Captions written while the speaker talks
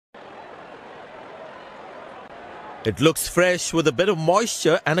It looks fresh with a bit of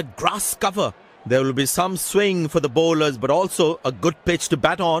moisture and a grass cover. There will be some swing for the bowlers, but also a good pitch to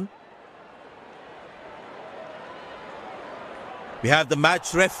bat on. We have the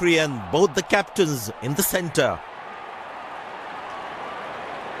match referee and both the captains in the centre.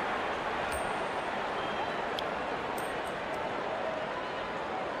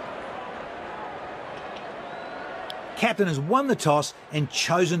 Captain has won the toss and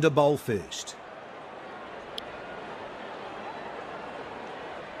chosen to bowl first.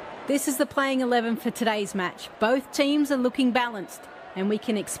 This is the playing 11 for today's match. Both teams are looking balanced and we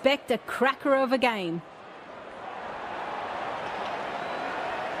can expect a cracker of a game.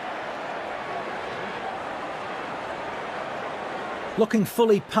 Looking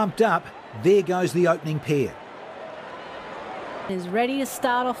fully pumped up, there goes the opening pair. Is ready to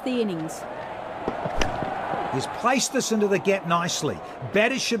start off the innings. He's placed this into the gap nicely.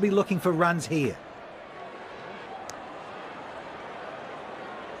 Batters should be looking for runs here.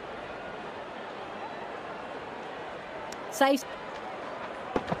 Safe.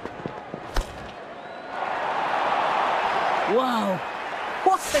 Whoa,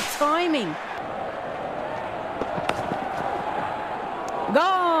 what the timing.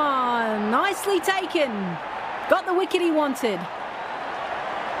 Gone, nicely taken. Got the wicket he wanted.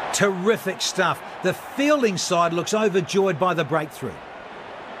 Terrific stuff. The fielding side looks overjoyed by the breakthrough.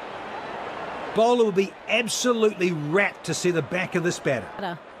 Bowler will be absolutely rapt to see the back of this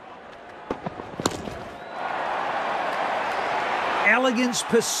batter. Elegance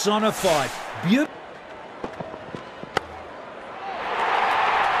personified. Beautiful.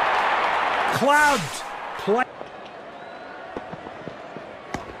 Clubbed. Play.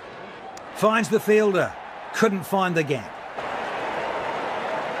 Finds the fielder. Couldn't find the gap.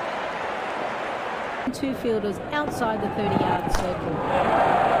 Two fielders outside the 30-yard circle.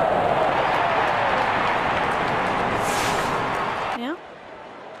 Now.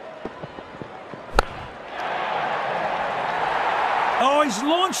 Oh, he's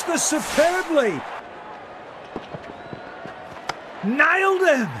launched this superbly. Nailed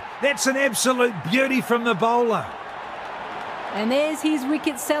him. That's an absolute beauty from the bowler. And there's his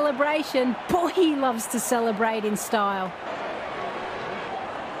wicket celebration. Boy, he loves to celebrate in style.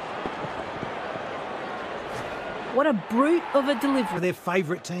 What a brute of a delivery. For their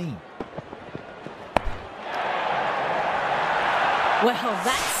favourite team. Well,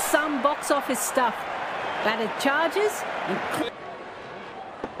 that's some box office stuff. Batter charges and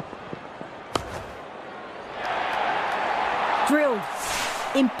drilled.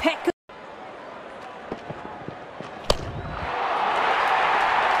 Impeccable.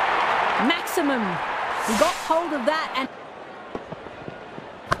 Maximum. He got hold of that and...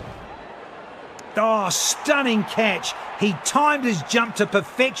 Oh, stunning catch. He timed his jump to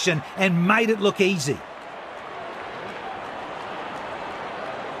perfection and made it look easy.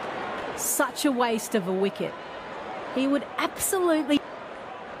 Such a waste of a wicket. He would absolutely...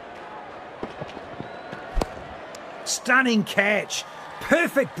 Stunning catch.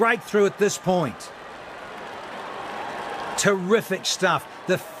 Perfect breakthrough at this point. Terrific stuff.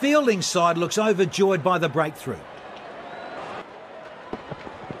 The fielding side looks overjoyed by the breakthrough.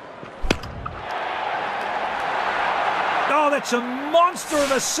 Oh, that's a monster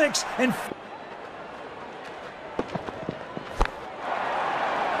of a six. And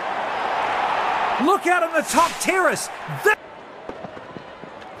look out on the top terrace.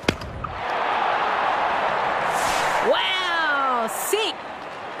 Wow, sick.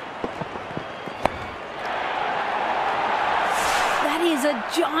 That is a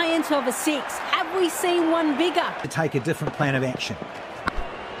giant of a six. Have we seen one bigger? To take a different plan of action.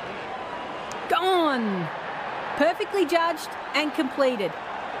 Gone. Perfectly judged and completed.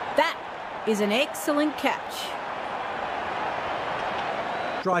 That is an excellent catch.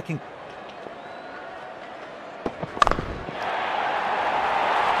 Striking.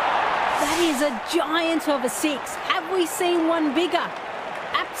 That is a giant of a six. Have we seen one bigger?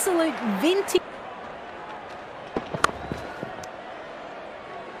 Absolute vintage.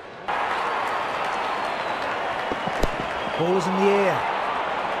 Ball is in the air.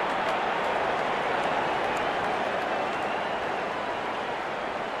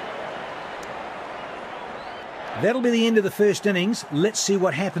 That'll be the end of the first innings. Let's see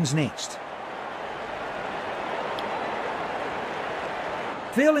what happens next.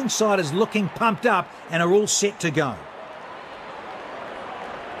 Fielding side is looking pumped up and are all set to go.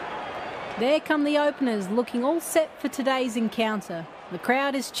 There come the openers, looking all set for today's encounter. The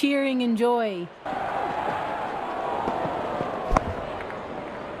crowd is cheering in joy.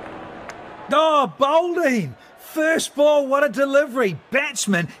 Oh, bowled him! First ball, what a delivery.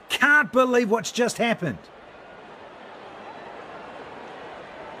 Batsman can't believe what's just happened.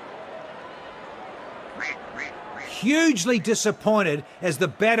 hugely disappointed as the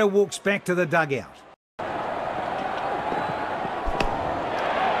batter walks back to the dugout.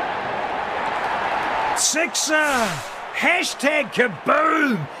 Sixer! Hashtag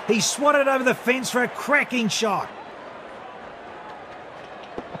kaboom! He swatted over the fence for a cracking shot.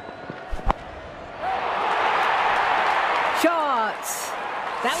 Shots!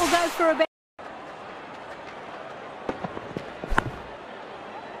 That will go for a boundary.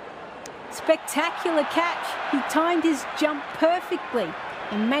 Spectacular catch. He timed his jump perfectly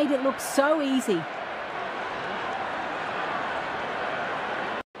and made it look so easy.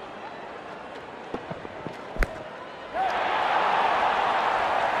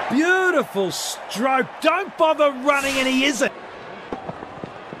 Beautiful stroke. Don't bother running, and he isn't.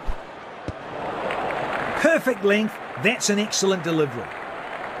 Perfect length. That's an excellent delivery.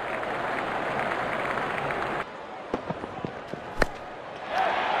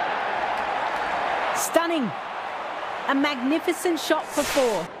 Stunning. A magnificent shot for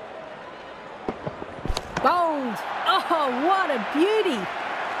 4. Bold. Oh, what a beauty.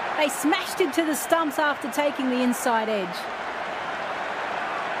 They smashed into the stumps after taking the inside edge.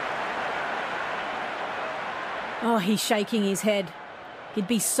 Oh, he's shaking his head. He'd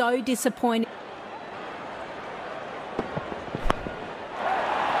be so disappointed.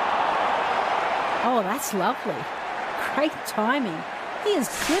 Oh, that's lovely. Great timing. He has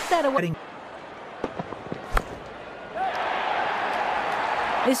clipped that away.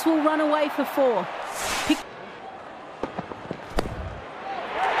 This will run away for 4.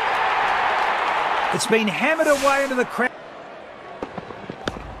 It's been hammered away into the crowd.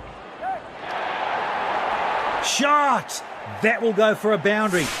 Shot! That will go for a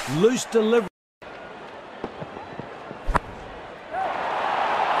boundary. Loose delivery.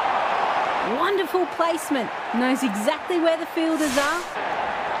 Wonderful placement. Knows exactly where the fielders are.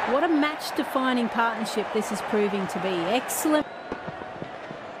 What a match-defining partnership this is proving to be. Excellent.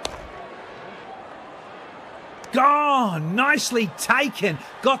 Oh, nicely taken.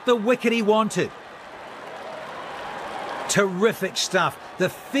 Got the wicket he wanted. Terrific stuff. The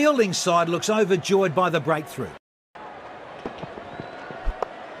fielding side looks overjoyed by the breakthrough.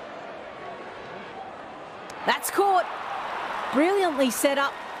 That's caught. Brilliantly set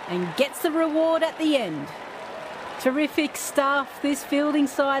up and gets the reward at the end. Terrific stuff. This fielding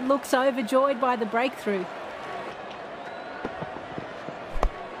side looks overjoyed by the breakthrough.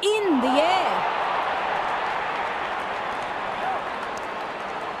 In the air.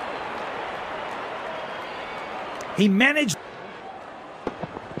 He managed.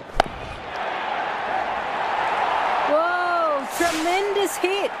 Whoa, tremendous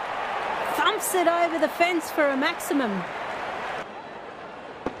hit. Thumps it over the fence for a maximum.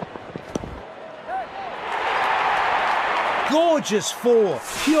 Gorgeous 4.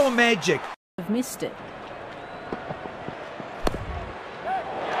 Pure magic. I've missed it.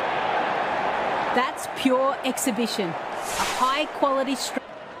 That's pure exhibition. A high quality strike.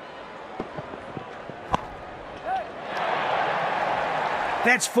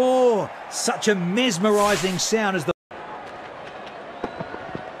 That's 4. Such a mesmerising sound as the...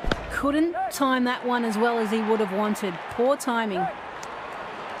 Couldn't time that one as well as he would have wanted. Poor timing.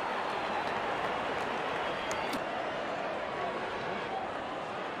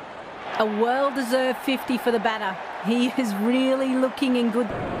 A well-deserved 50 for the batter. He is really looking in good...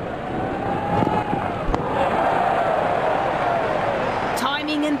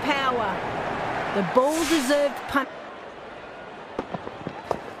 Timing and power. The ball-deserved punt.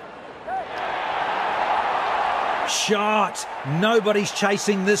 Shot. Nobody's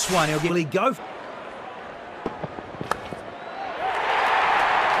chasing this one. He'll really go.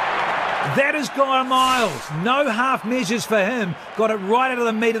 That has gone miles. No half measures for him. Got it right out of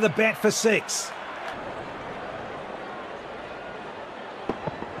the meat of the bat for 6.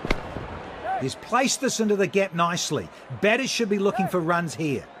 He's placed this into the gap nicely. Batters should be looking for runs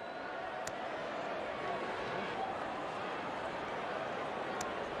here.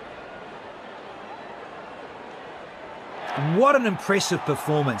 What an impressive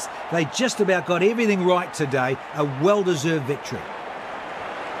performance. They just about got everything right today. A well-deserved victory.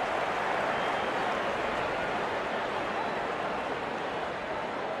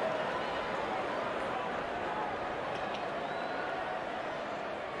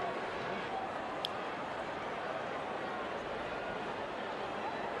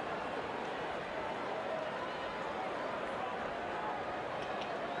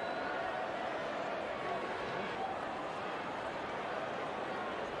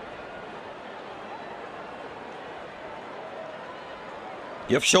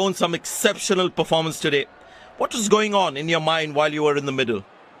 You've shown some exceptional performance today. What was going on in your mind while you were in the middle?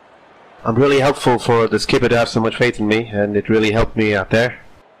 I'm really helpful for the skipper to have so much faith in me, and it really helped me out there.